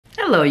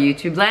Hello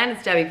YouTube land,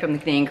 it's Debbie from the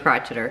Canadian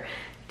Crocheter.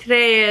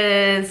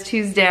 Today is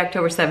Tuesday,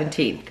 October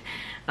 17th.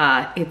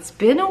 It's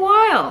been a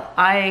while.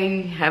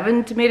 I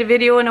haven't made a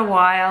video in a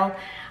while.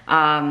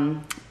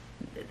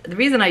 The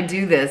reason I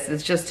do this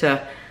is just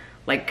to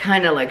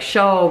kind of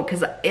show,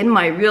 because in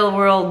my real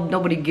world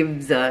nobody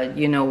gives a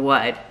you know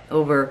what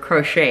over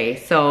crochet.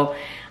 So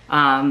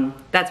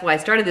that's why I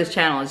started this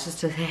channel, is just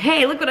to say,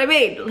 hey, look what I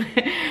made.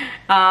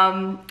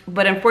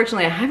 But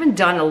unfortunately I haven't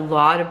done a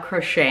lot of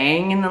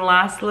crocheting in the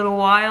last little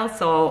while,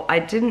 so I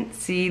didn't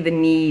see the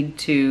need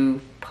to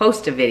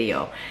post a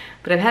video.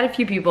 But I've had a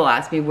few people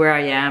ask me where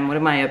I am, what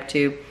am I up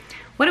to?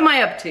 What am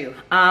I up to?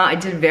 I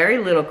did very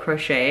little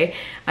crochet.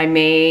 I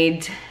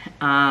made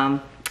a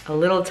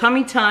little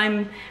tummy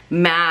time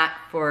mat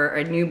for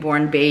a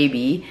newborn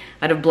baby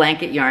out of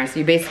blanket yarn. So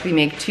you basically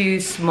make two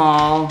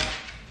small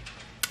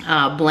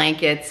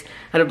blankets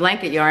out of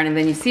blanket yarn, and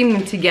then you seam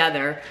them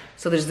together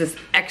so there's this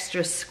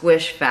extra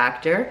squish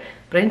factor.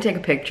 But I didn't take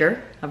a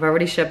picture, I've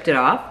already shipped it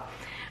off.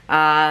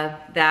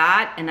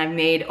 That, and I've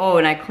made, oh,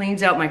 and I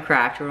cleaned out my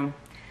craft room.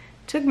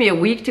 It took me a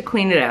week to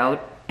clean it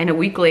out, and a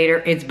week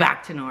later it's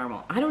back to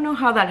normal. I don't know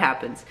how that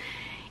happens.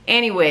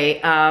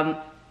 Anyway,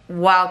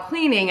 while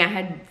cleaning I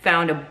had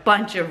found a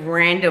bunch of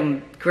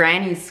random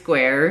granny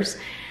squares.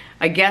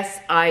 I guess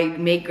I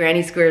make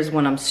granny squares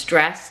when I'm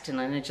stressed, and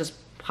then I just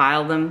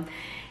pile them.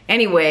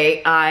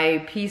 Anyway,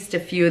 I pieced a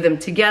few of them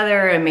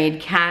together. I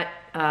made cat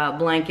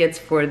blankets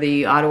for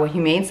the Ottawa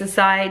Humane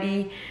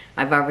Society.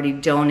 I've already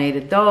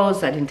donated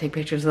those. I didn't take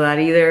pictures of that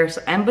either.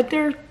 So, but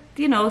they're,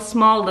 you know,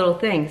 small little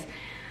things.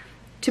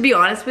 To be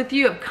honest with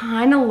you, I've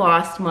kind of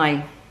lost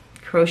my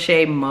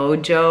crochet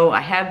mojo.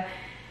 I have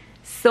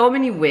so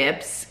many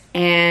whips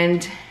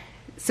and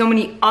so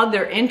many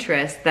other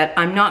interests that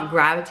I'm not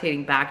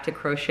gravitating back to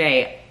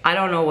crochet. I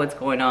don't know what's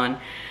going on.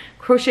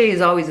 Crochet is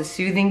always a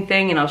soothing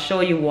thing, and I'll show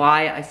you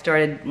why I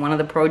started one of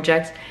the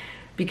projects,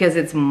 because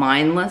it's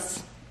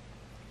mindless.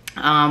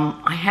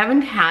 I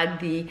haven't had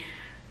the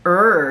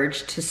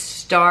urge to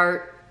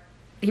start,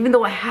 even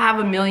though I have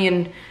a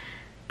million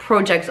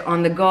projects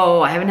on the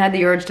go, I haven't had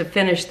the urge to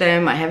finish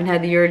them. I haven't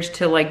had the urge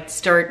to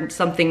start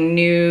something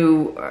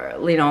new,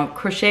 you know,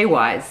 crochet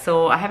wise.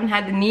 So I haven't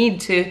had the need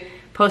to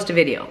post a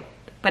video.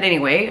 But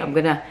anyway, I'm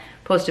gonna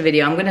post a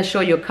video. I'm gonna show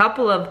you a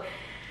couple of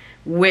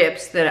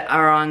whips that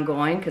are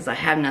ongoing because I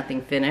have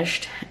nothing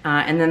finished,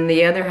 and then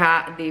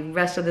the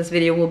rest of this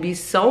video will be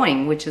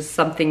sewing, which is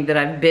something that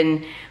I've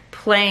been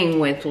playing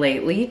with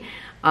lately.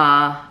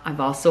 I've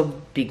also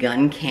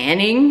begun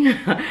canning.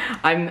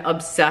 I'm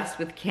obsessed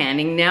with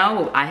canning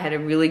now. I had a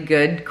really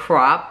good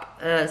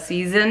crop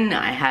season.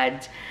 I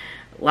had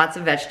lots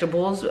of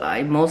vegetables.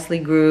 I mostly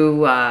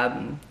grew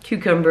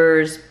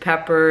cucumbers,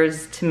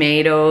 peppers,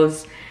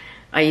 tomatoes.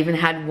 I even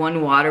had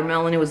one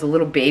watermelon. It was a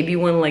little baby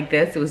one like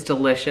this. It was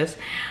delicious.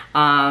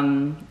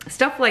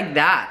 Stuff like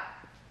that.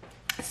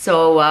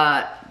 So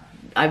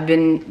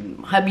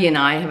hubby and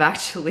I have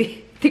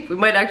actually, I think we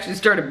might actually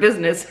start a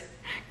business.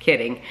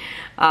 Kidding.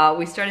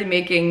 We started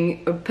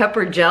making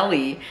pepper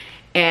jelly,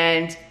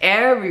 and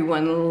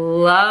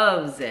everyone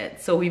loves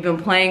it. So we've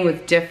been playing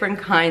with different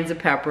kinds of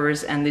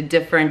peppers and the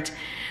different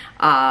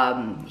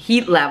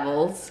heat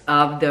levels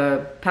of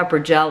the pepper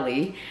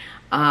jelly.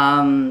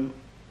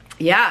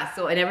 Yeah,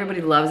 so, and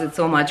everybody loves it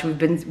so much.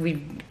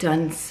 We've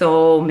done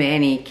so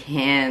many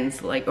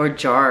cans, or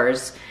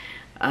jars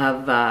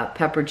of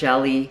pepper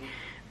jelly,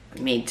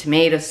 made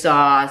tomato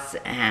sauce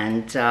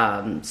and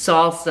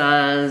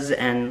salsas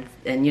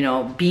and you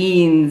know,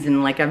 beans,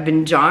 and I've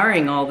been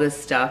jarring all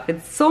this stuff.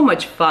 It's so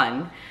much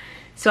fun.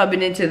 So I've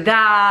been into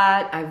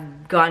that.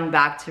 I've gone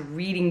back to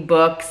reading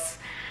books.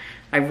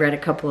 I've read a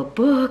couple of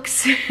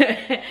books.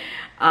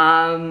 What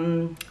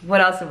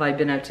else have I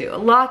been up to?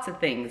 Lots of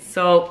things.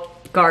 So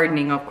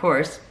gardening, of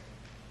course.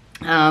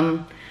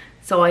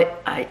 So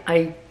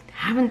I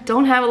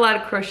don't have a lot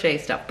of crochet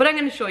stuff, but I'm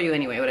going to show you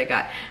anyway what I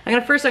got.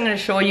 First I'm going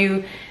to show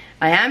you,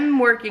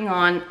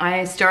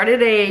 I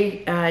started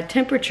a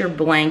temperature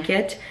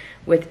blanket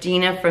with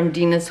Dina from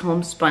Dina's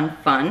Homespun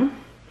Fun,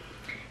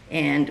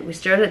 and we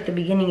started at the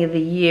beginning of the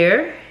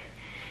year,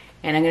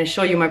 and I'm going to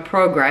show you my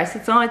progress.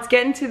 It's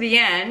getting to the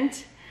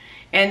end,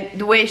 and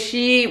the way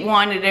she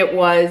wanted it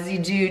was you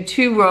do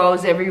 2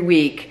 rows every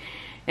week,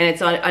 and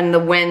it's on the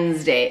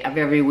Wednesday of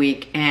every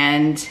week,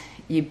 and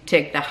you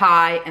take the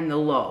high and the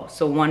low.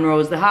 So 1 row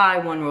is the high,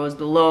 1 row is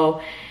the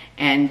low,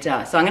 and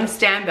so I'm going to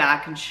stand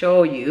back and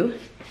show you.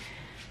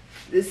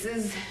 This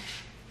is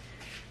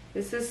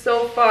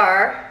so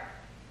far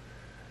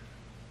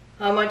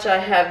how much I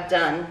have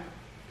done.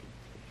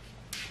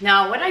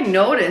 Now, what I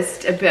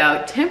noticed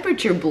about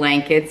temperature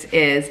blankets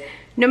is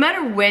no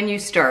matter when you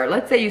start,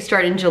 let's say you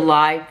start in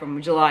July,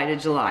 from July to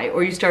July,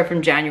 or you start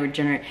from January to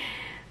January,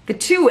 the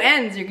 2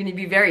 ends are going to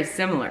be very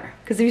similar.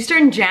 Because if you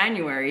start in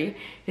January,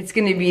 it's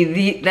going to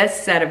be this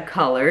set of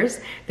colors.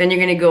 Then you're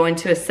going to go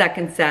into a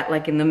second set,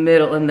 in the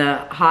middle, in the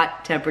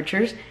hot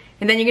temperatures,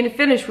 and then you're going to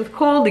finish with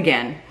cold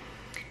again.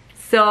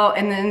 So,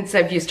 and then so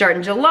if you start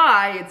in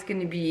July, it's going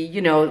to be, you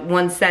know,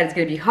 one set is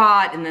going to be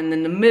hot, and then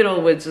in the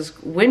middle, which is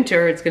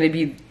winter, it's going to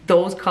be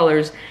those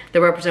colors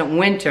that represent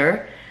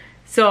winter.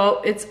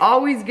 So it's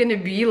always going to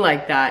be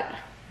like that,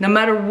 no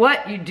matter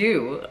what you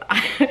do.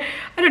 I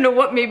don't know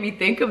what made me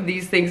think of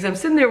these things. I'm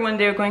sitting there one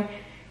day going,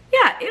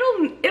 yeah,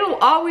 it'll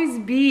always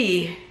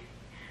be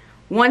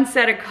one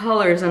set of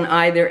colors on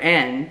either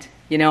end,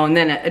 you know, and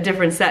then a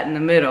different set in the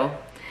middle.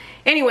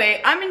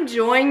 Anyway, I'm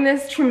enjoying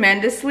this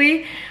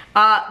tremendously.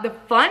 The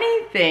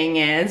funny thing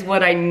is,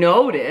 what I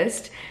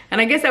noticed, and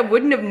I guess I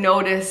wouldn't have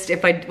noticed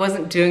if I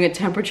wasn't doing a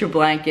temperature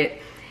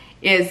blanket,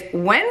 is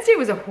Wednesday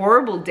was a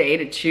horrible day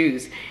to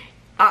choose.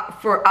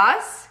 For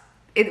us,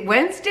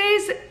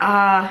 Wednesdays,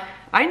 I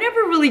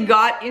never really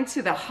got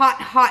into the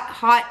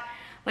hot.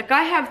 Like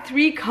I have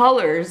 3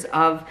 colors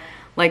of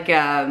like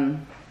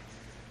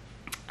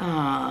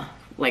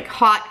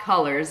hot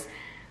colors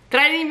that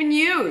I didn't even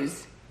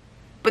use.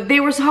 But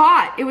they was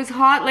hot. It was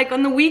hot like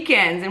on the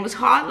weekends, and it was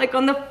hot like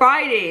on the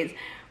Fridays.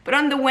 But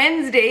on the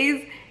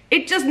Wednesdays,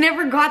 it just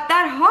never got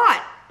that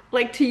hot,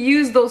 like to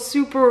use those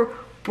super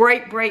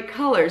bright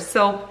colors.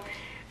 So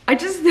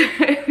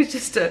it was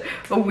just a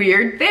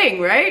weird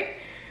thing, right?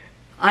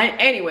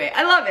 Anyway,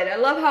 I love it. I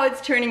love how it's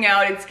turning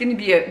out. It's gonna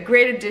be a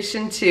great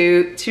addition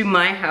to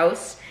my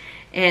house.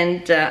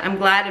 And I'm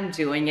glad I'm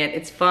doing it.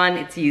 It's fun,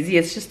 it's easy.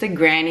 It's just a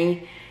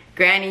granny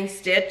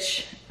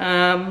stitch.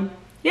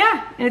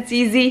 Yeah, and it's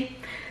easy.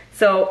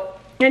 So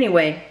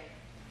anyway,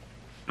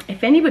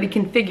 if anybody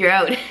can figure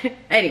out,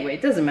 anyway,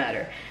 it doesn't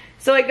matter.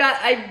 So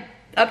I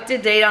up to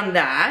date on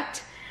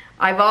that.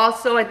 I've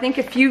also, I think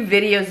a few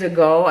videos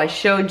ago, I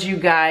showed you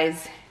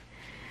guys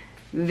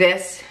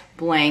this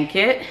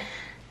blanket,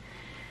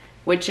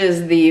 which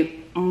is the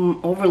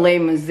overlay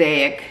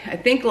mosaic. I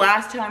think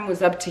last time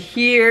was up to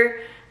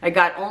here. I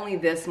got only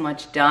this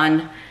much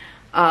done.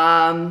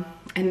 And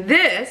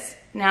this,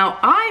 now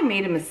I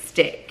made a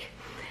mistake.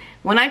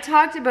 When I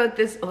talked about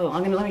this,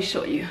 let me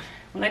show you.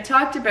 When I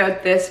talked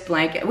about this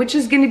blanket, which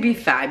is gonna be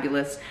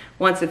fabulous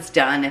once it's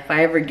done, if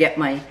I ever get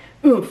my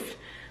oomph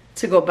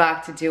to go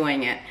back to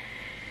doing it.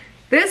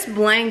 This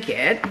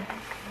blanket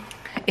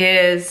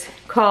is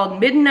called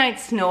Midnight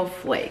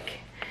Snowflake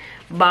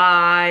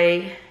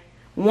by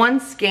One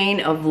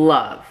Skein of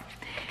Love.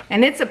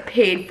 And it's a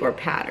paid for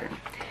pattern.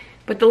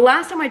 But the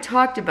last time I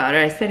talked about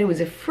it, I said it was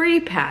a free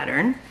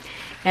pattern,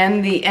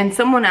 and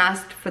someone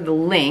asked for the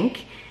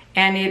link.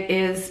 And it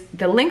is,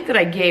 the link that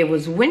I gave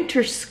was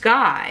Winter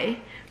Sky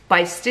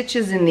by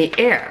Stitches in the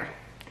Air,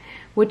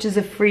 which is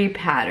a free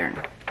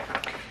pattern.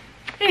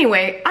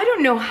 Anyway, I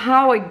don't know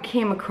how I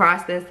came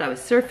across this. I was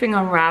surfing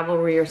on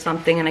Ravelry or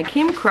something, and I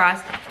came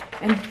across,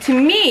 and to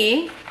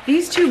me,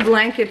 these 2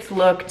 blankets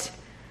looked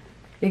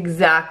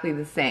exactly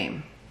the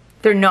same.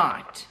 They're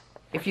not.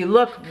 If you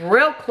look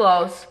real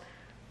close,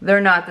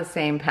 they're not the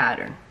same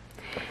pattern.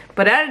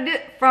 But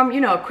from, you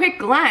know, a quick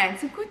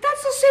glance,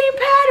 that's the same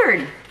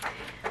pattern.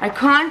 I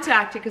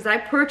contacted, because I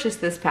purchased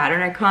this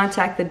pattern, I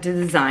contacted the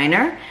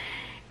designer,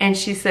 and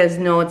she says,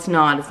 no, it's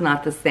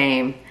not the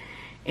same.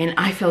 And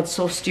I felt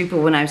so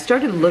stupid when I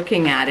started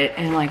looking at it,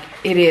 and like,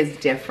 it is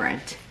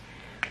different.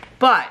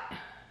 But,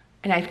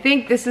 and I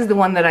think this is the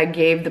one that I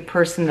gave the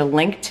person the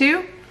link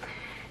to,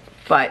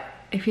 but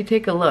if you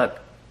take a look,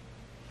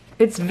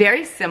 it's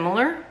very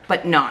similar,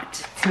 but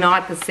not. It's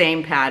not the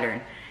same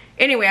pattern.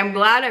 Anyway, I'm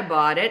glad I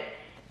bought it.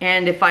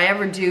 And if I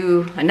ever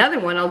do another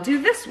one, I'll do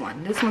this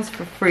one. This one's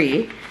for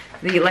free.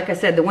 Like I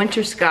said, the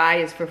Winter Sky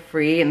is for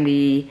free, and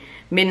the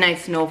Midnight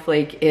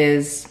Snowflake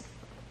is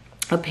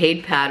a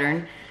paid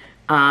pattern.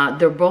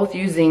 They're both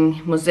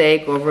using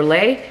mosaic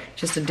overlay,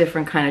 just a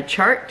different kind of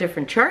chart,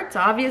 different charts,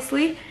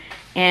 obviously.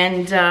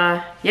 And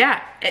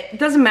yeah, it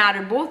doesn't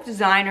matter. Both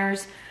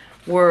designers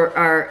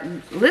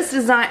this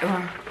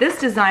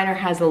designer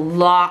has a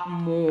lot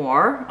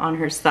more on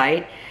her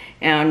site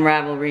and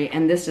Ravelry,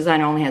 and this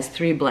designer only has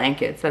 3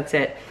 blankets, that's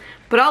it.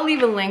 But I'll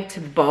leave a link to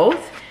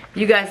both.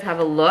 You guys have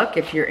a look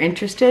if you're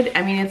interested.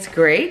 I mean, it's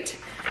great,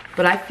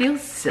 but I feel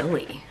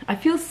silly. I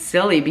feel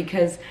silly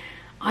because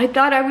I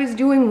thought I was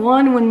doing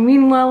one when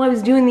meanwhile I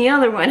was doing the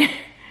other one.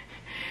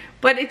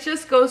 But it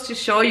just goes to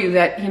show you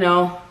that, you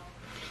know,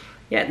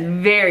 yeah, it's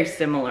very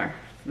similar,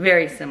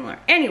 very similar.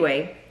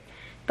 Anyway,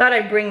 thought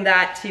I'd bring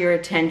that to your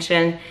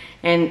attention.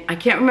 And I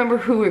can't remember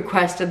who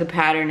requested the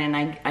pattern,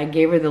 and I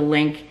gave her the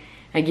link.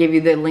 I gave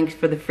you the link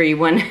for the free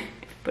one,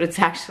 but it's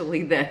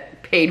actually the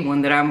paid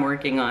one that I'm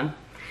working on.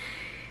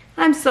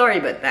 I'm sorry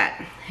about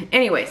that.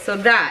 Anyway, so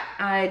that,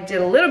 I did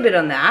a little bit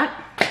on that.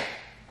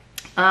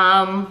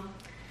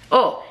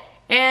 Oh,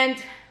 and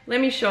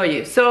let me show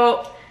you.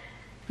 So,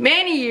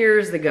 many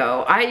years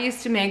ago, I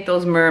used to make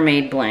those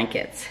mermaid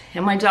blankets,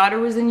 and my daughter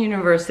was in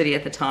university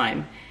at the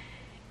time,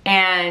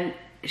 and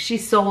she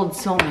sold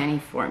so many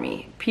for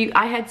me.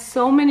 I had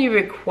so many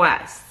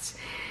requests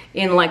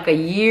in like a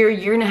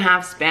year and a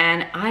half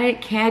span. I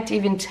can't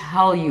even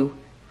tell you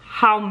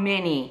how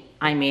many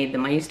I made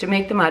them. I used to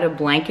make them out of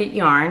blanket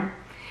yarn,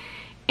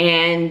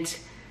 and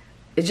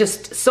it's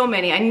just so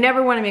many. I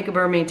never want to make a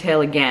mermaid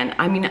tail again.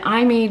 I mean,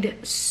 I made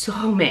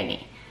so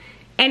many.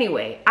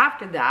 Anyway,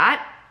 after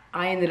that,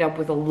 I ended up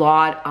with a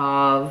lot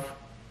of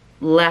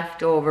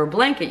leftover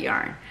blanket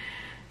yarn.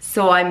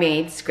 So I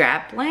made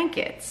scrap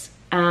blankets.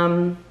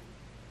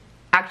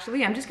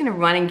 Actually, I'm just gonna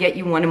run and get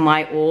you one of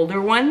my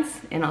older ones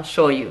and I'll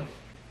show you.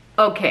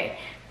 Okay,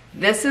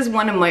 this is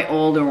one of my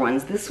older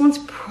ones. This one's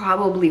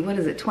probably, what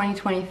is it,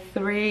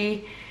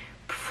 2023?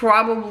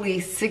 Probably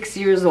 6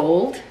 years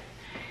old.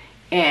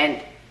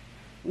 And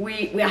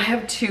I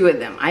have two of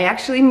them. I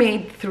actually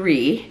made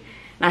three,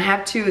 and I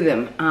have two of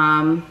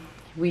them.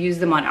 We use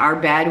them on our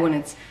bed when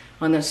it's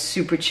on those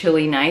super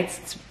chilly nights.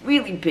 It's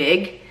really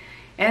big,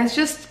 and it's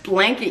just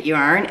blanket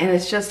yarn, and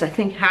it's just, I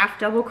think, half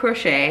double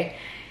crochet,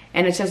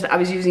 and it's just, I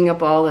was using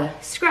up all the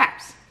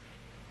scraps,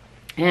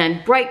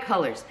 and bright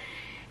colors.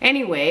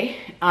 Anyway,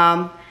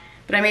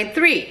 but I made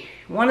three.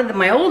 One of them,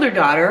 my older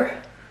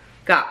daughter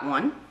got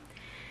one,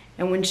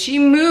 and when she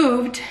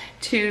moved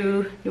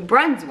to New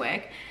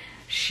Brunswick,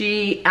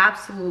 she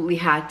absolutely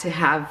had to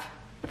have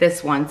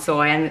this one, so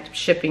I ended up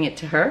shipping it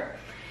to her.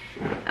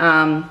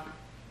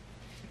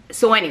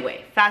 So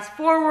anyway, fast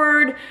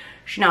forward,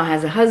 she now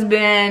has a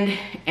husband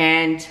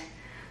and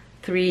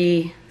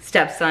 3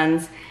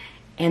 stepsons,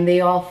 and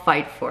they all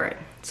fight for it.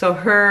 So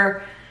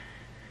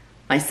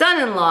my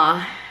son-in-law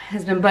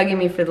has been bugging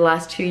me for the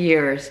last 2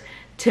 years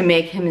to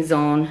make him his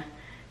own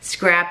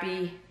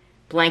scrappy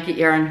blanket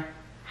yarn,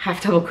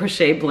 half double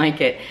crochet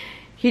blanket.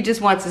 He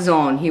just wants his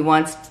own. He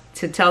wants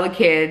to tell the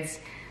kids,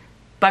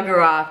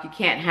 bugger off, you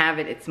can't have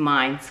it, it's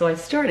mine. So I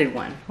started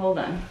one, hold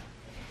on.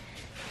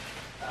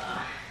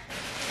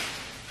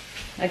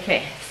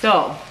 Okay,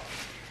 so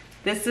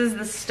this is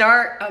the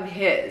start of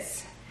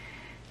his.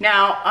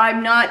 Now,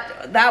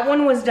 that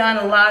one was done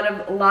a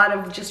lot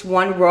of just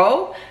one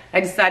row. I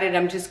decided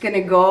I'm just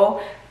gonna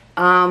go,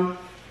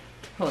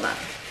 hold on.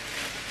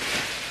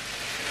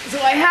 So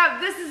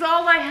this is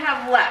all I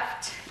have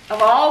left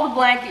of all the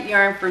blanket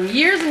yarn from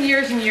years and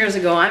years and years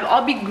ago.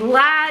 I'll be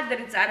glad that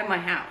it's out of my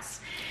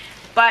house.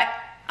 But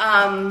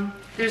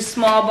there's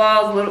small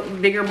balls, little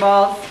bigger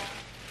balls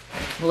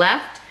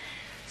left.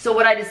 So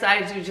what I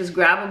decided to do is just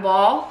grab a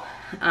ball.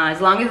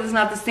 As long as it's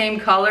not the same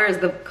color as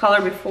the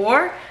color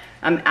before,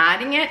 I'm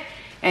adding it.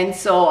 And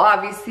so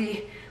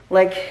obviously,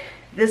 like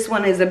this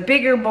one is a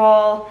bigger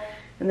ball,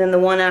 and then the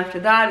one after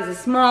that is a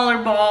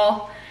smaller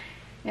ball.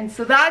 And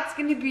so that's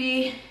gonna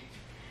be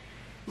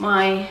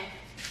my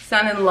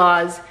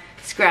son-in-law's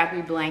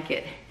scrappy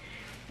blanket.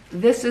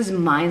 This is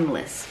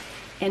mindless.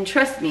 And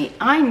trust me,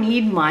 I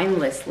need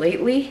mindless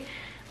lately.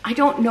 I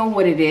don't know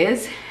what it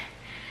is.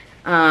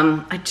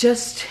 I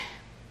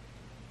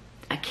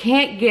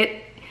can't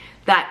get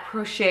that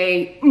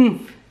crochet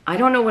oomph. I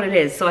don't know what it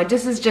is. So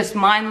this is just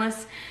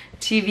mindless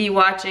TV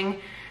watching.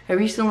 I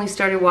recently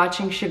started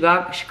watching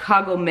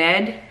Chicago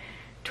Med.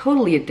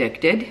 Totally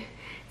addicted.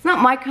 It's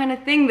not my kind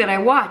of thing that I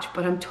watch,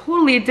 but I'm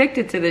totally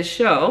addicted to this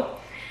show.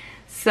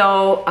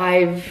 So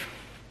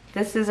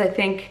this is, I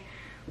think,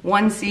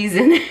 one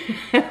season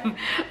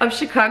of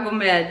Chicago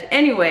Med.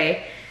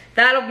 Anyway,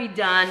 that'll be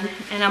done,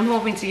 and I'm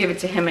hoping to give it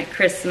to him at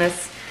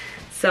Christmas.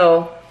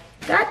 So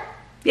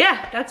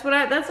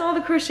that's all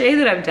the crochet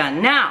that I've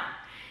done. Now,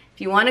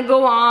 if you want to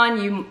go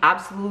on, you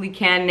absolutely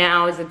can.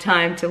 Now is the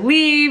time to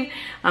leave.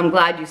 I'm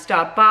glad you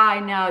stopped by.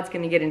 Now it's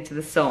going to get into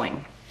the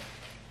sewing.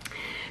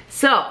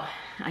 So,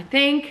 I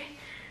think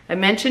I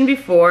mentioned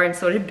before, and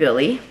so did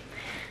Billy.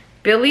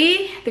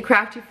 Billy, the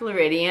Crafty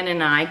Floridian,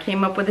 and I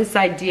came up with this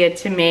idea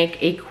to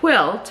make a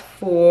quilt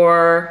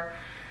for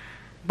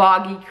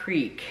Boggy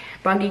Creek.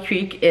 Boggy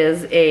Creek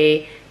is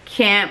a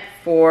camp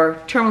for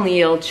terminally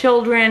ill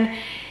children,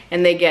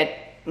 and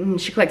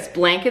she collects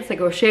blankets, like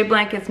crochet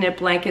blankets, knit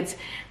blankets,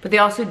 but they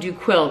also do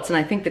quilts, and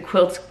I think the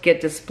quilts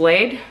get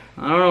displayed.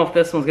 I don't know if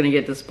this one's gonna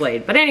get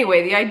displayed, but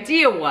anyway, the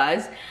idea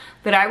was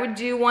that I would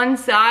do one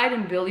side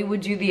and Billy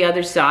would do the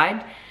other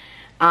side,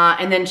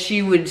 and then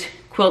she would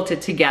quilt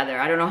it together.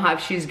 I don't know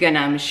if she's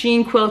gonna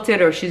machine quilt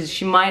it, or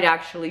she might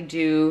actually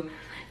do,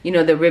 you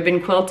know, the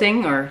ribbon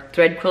quilting or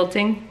thread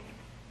quilting.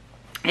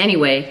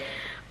 Anyway,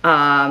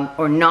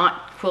 or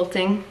not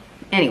quilting.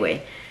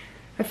 Anyway,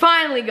 I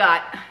finally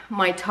got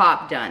my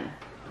top done.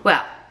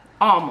 Well,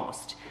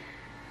 almost.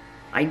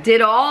 I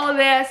did all of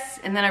this,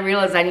 and then I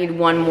realized I need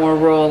one more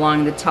row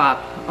along the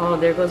top. Oh,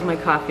 there goes my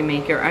coffee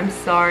maker. I'm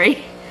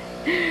sorry.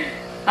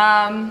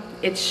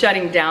 It's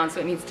shutting down, so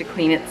it needs to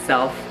clean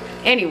itself.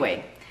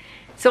 Anyway,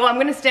 so I'm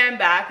gonna stand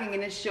back. I'm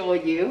gonna show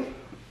you.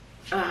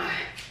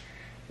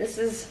 This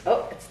is,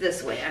 oh, it's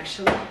this way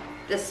actually.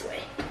 This way.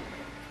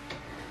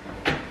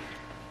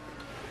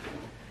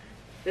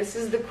 This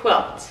is the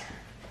quilt.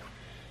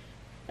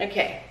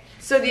 Okay,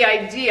 so the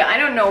idea, I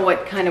don't know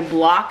what kind of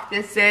block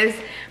this is,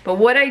 but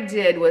what I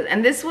did was,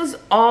 and this was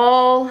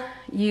all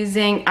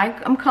using,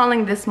 I'm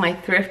calling this my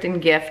thrift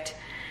and gift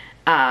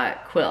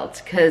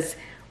quilt, because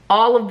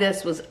all of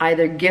this was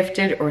either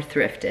gifted or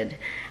thrifted.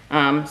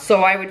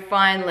 So I would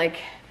find like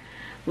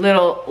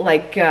little,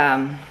 like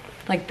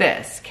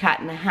this, cat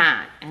in the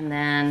hat, and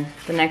then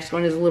the next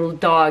one is little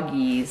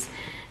doggies,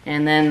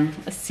 and then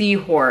a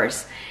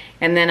seahorse,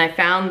 and then I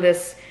found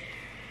this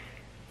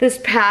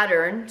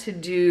pattern to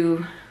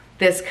do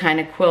this kind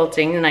of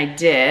quilting, and I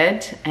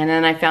did, and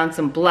then I found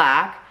some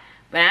black.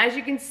 But as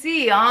you can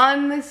see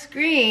on the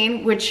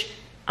screen, which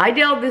I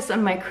did this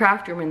on my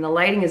craft room and the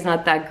lighting is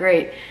not that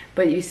great,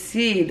 but you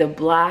see the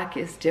black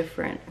is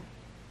different.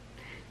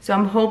 So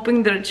I'm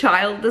hoping that a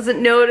child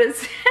doesn't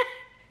notice.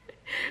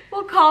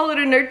 We'll call it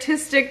an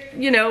artistic,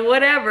 you know,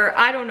 whatever,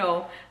 I don't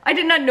know. I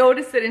did not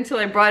notice it until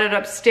I brought it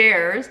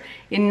upstairs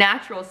in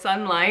natural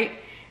sunlight,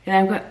 and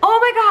I'm going, oh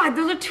my God,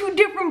 those are two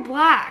different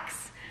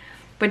blacks.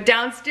 But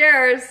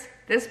downstairs,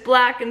 this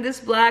black and this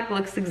black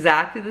looks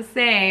exactly the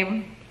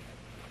same.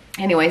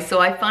 Anyway, so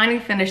I finally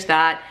finished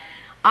that.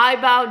 I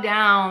bow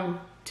down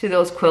to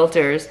those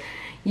quilters.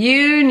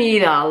 You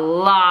need a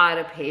lot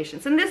of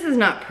patience, and this is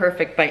not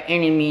perfect by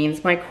any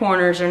means. My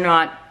corners are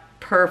not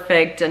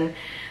perfect, and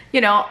you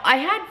know, I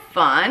had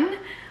fun,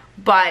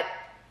 but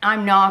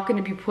I'm not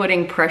going to be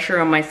putting pressure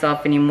on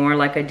myself anymore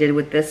like I did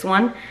with this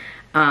one.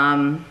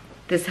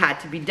 This had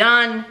to be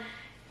done,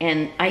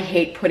 and I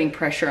hate putting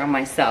pressure on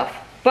myself.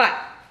 But,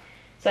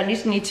 so I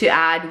just need to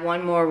add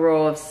one more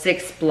row of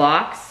 6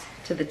 blocks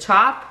to the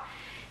top,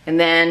 and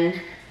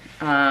then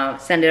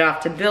send it off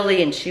to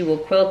Billy, and she will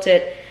quilt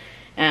it.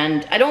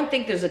 And I don't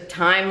think there's a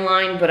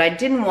timeline, but I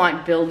didn't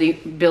want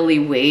Billy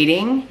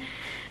waiting.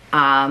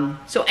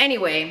 So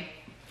anyway,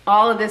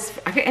 all of this,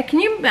 can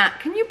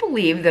you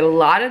believe that a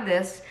lot of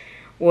this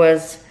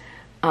was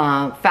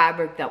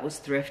fabric that was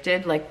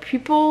thrifted? Like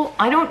people,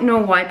 I don't know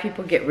why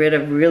people get rid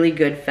of really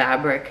good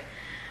fabric.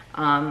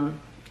 Or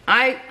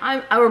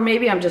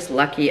maybe I'm just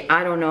lucky,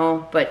 I don't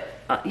know, but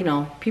you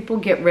know, people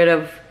get rid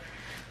of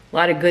a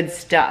lot of good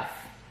stuff.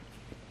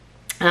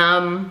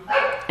 And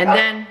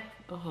then,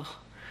 oh,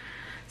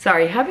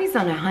 sorry, hubby's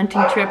on a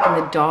hunting trip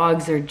and the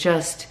dogs are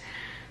just,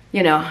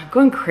 you know,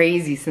 going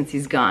crazy since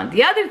he's gone.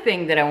 The other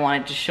thing that I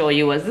wanted to show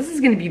you was, this is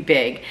gonna be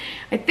big.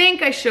 I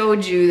think I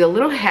showed you the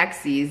little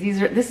hexies.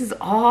 This is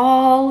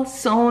all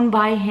sewn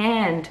by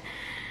hand.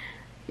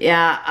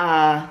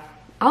 Yeah,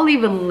 I'll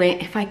leave a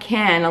link, if I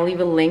can, I'll leave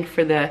a link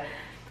for the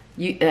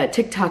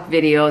TikTok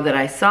video that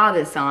I saw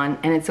this on,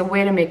 and it's a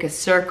way to make a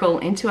circle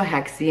into a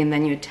hexie and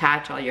then you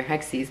attach all your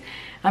hexies.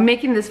 I'm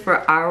making this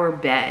for our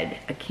bed,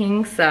 a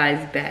king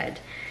size bed.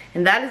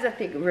 And that is at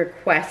the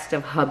request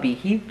of hubby.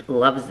 He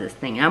loves this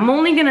thing. I'm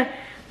only gonna,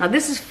 now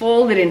this is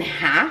folded in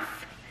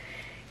half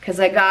because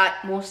I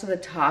got most of the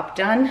top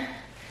done.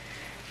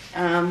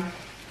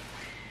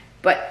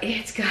 But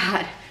it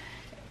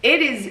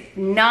is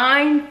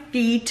 9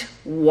 feet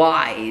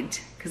wide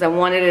because I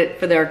wanted it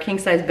for their king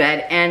size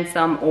bed and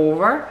some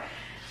over.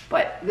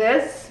 But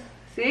this,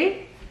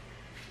 see?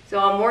 So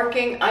I'm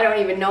working, I don't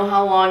even know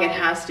how long it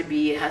has to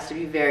be. It has to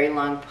be very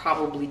long,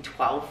 probably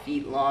 12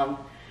 feet long.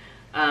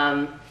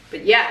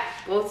 But yeah,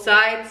 both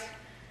sides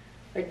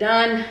are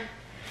done.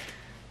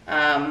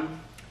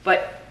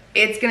 But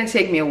it's gonna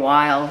take me a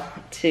while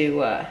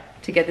to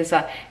get this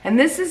out. And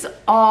this is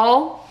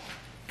all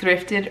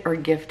thrifted or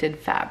gifted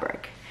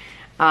fabric.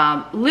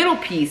 Little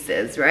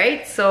pieces,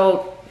 right?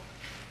 So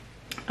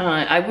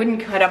I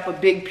wouldn't cut up a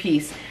big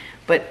piece,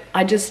 but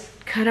I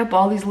just cut up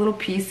all these little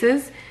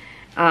pieces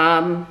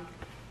and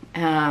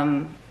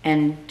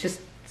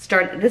just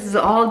start. This is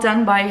all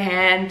done by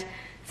hand.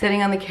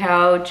 Sitting on the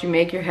couch, you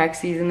make your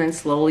hexies and then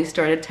slowly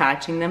start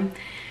attaching them.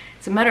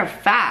 As a matter of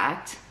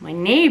fact, my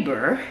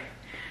neighbor,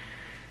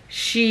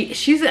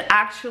 she's a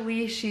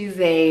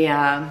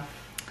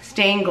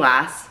stained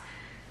glass.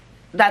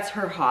 That's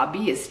her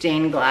hobby, is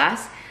stained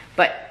glass.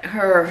 But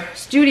her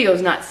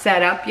studio's not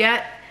set up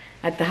yet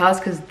at the house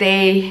because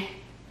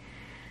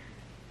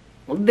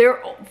they're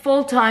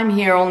full-time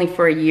here only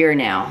for a year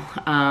now.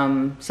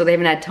 So they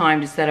haven't had time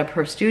to set up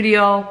her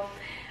studio.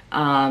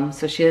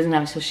 So she doesn't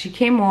have, so she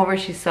came over,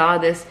 she saw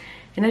this,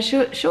 and I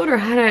showed her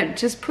how to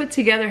just put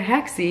together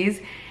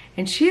hexies,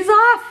 and she's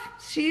off.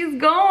 She's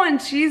going,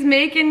 she's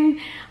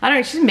making, I don't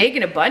know, she's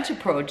making a bunch of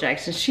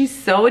projects, and she's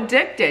so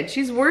addicted.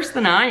 She's worse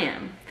than I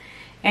am.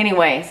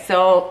 Anyway,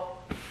 so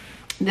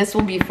this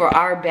will be for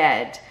our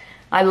bed.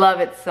 I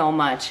love it so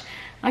much.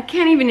 I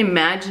can't even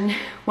imagine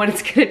what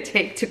it's gonna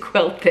take to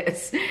quilt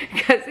this,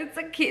 because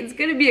it's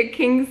gonna be a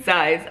king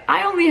size.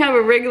 I only have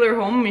a regular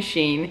home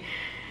machine.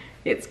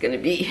 It's gonna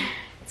be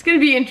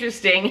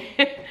interesting.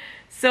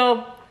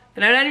 So,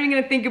 but I'm not even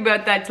gonna think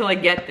about that till I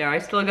get there. I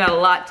still got a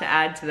lot to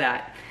add to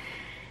that.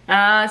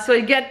 So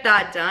I get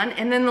that done,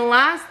 and then the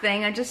last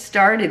thing, I just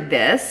started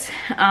this.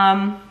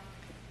 I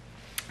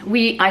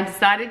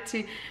decided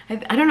to,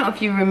 I don't know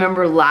if you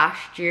remember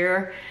last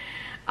year,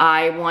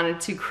 I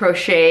wanted to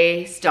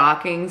crochet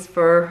stockings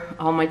for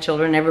all my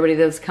children, everybody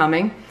that was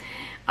coming.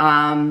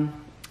 And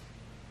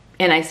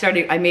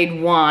I made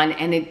one,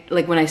 and it,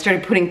 like when I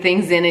started putting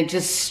things in, it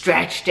just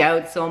stretched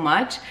out so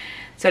much.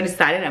 So I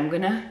decided I'm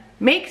gonna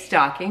make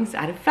stockings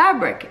out of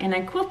fabric, and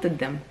I quilted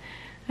them.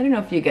 I don't know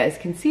if you guys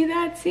can see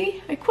that,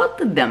 see? I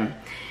quilted them.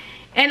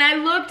 And I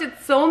looked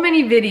at so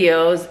many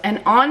videos,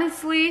 and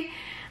honestly,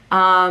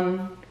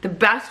 the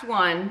best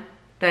one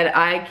that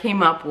I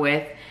came up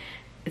with,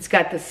 it's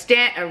got a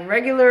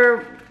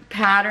regular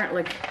pattern,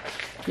 like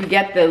you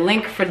get the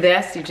link for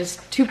this. You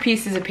just 2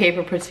 pieces of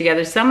paper put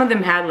together. Some of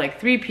them had like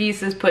 3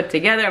 pieces put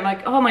together. I'm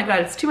like, oh my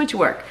God, it's too much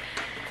work.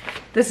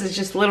 This is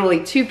just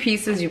literally 2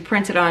 pieces. You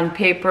print it on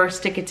paper,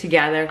 stick it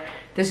together.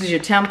 This is your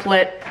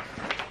template.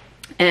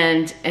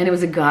 And it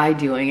was a guy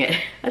doing it.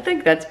 I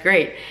think that's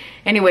great.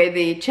 Anyway,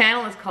 the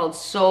channel is called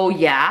Sew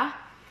Yeah.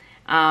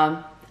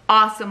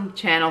 Awesome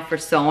channel for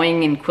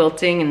sewing and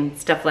quilting and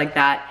stuff like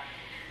that.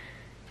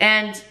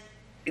 And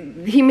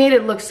he made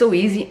it look so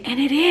easy, and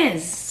it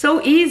is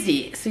so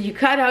easy. So you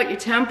cut out your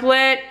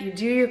template, you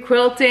do your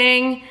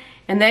quilting,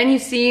 and then you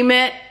seam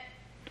it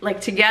like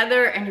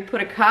together, and you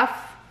put a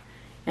cuff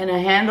and a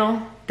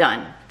handle,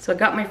 done. So I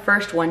got my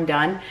first one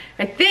done.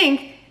 I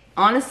think,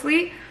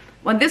 honestly,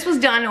 when this was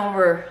done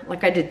over,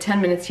 like I did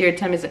 10 minutes here,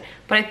 10 minutes,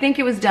 but I think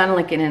it was done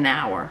like in an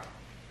hour.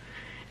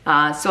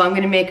 So I'm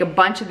gonna make a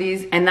bunch of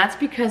these, and that's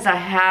because I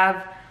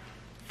have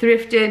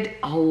thrifted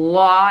a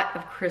lot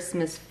of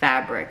Christmas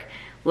fabric.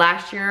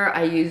 Last year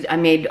I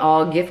made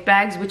all gift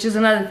bags, which is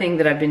another thing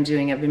that I've been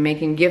doing. I've been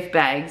making gift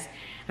bags.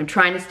 I'm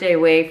trying to stay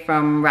away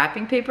from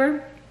wrapping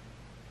paper.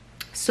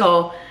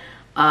 So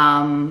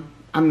I'm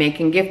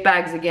making gift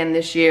bags again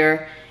this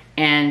year,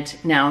 and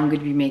now I'm going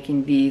to be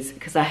making these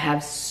because I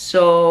have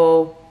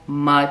so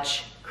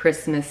much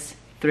Christmas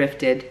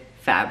thrifted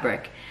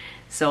fabric.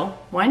 So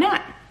why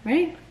not,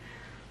 right?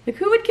 Like,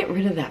 who would get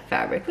rid of that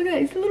fabric? Look at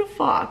that, he's a little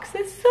fox.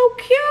 That's so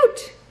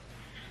cute.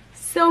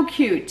 So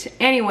cute.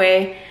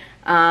 Anyway,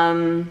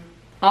 all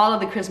of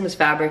the Christmas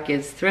fabric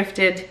is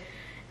thrifted,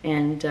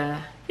 and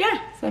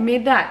yeah, so I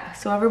made that.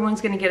 So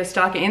everyone's gonna get a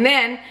stocking. And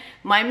then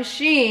my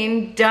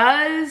machine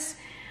does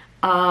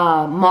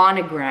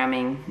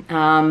monogramming.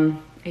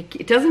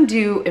 It doesn't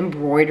do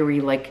embroidery,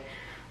 like,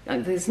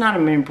 it's not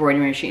an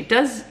embroidery machine. It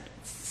does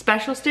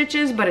special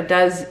stitches, but it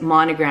does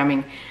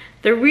monogramming.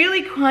 They're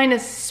really kind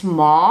of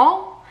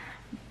small,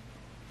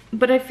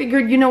 but I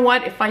figured, you know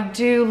what, if I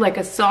do like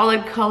a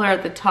solid color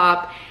at the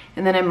top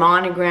and then I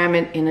monogram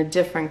it in a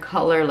different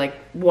color, like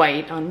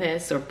white on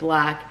this or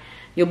black,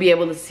 you'll be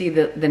able to see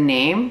the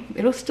name.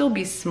 It'll still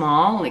be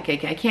small, like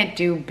I can't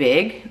do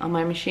big on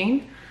my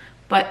machine,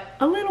 but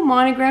a little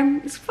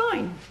monogram is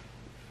fine.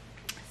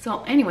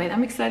 So anyway,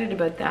 I'm excited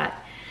about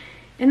that.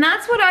 And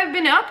that's what I've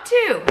been up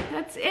to.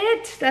 That's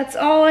it. That's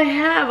all I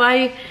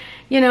have.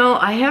 You know,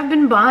 I have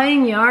been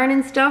buying yarn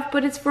and stuff,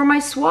 but it's for my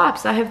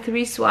swaps. I have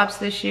 3 swaps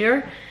this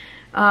year.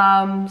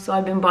 So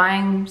I've been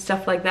buying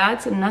stuff like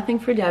that. So nothing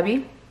for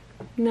Debbie.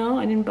 No,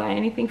 I didn't buy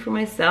anything for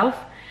myself.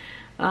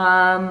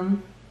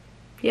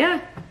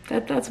 Yeah,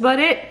 that's about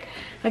it.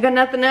 I got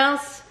nothing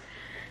else.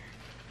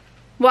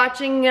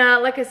 Watching,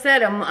 like I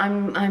said,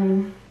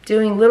 I'm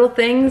doing little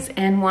things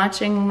and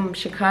watching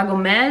Chicago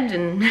Med,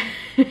 and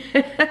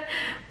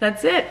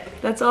that's it.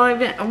 That's all I've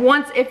been.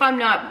 If I'm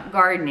not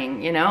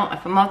gardening, you know,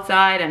 if I'm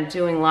outside, I'm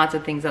doing lots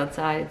of things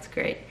outside. It's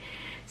great.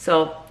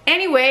 So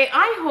anyway,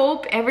 I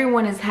hope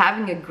everyone is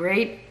having a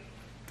great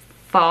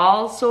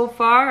fall so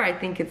far.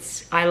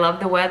 I love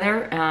the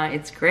weather.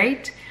 It's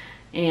great.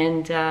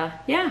 And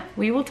yeah,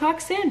 we will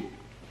talk soon.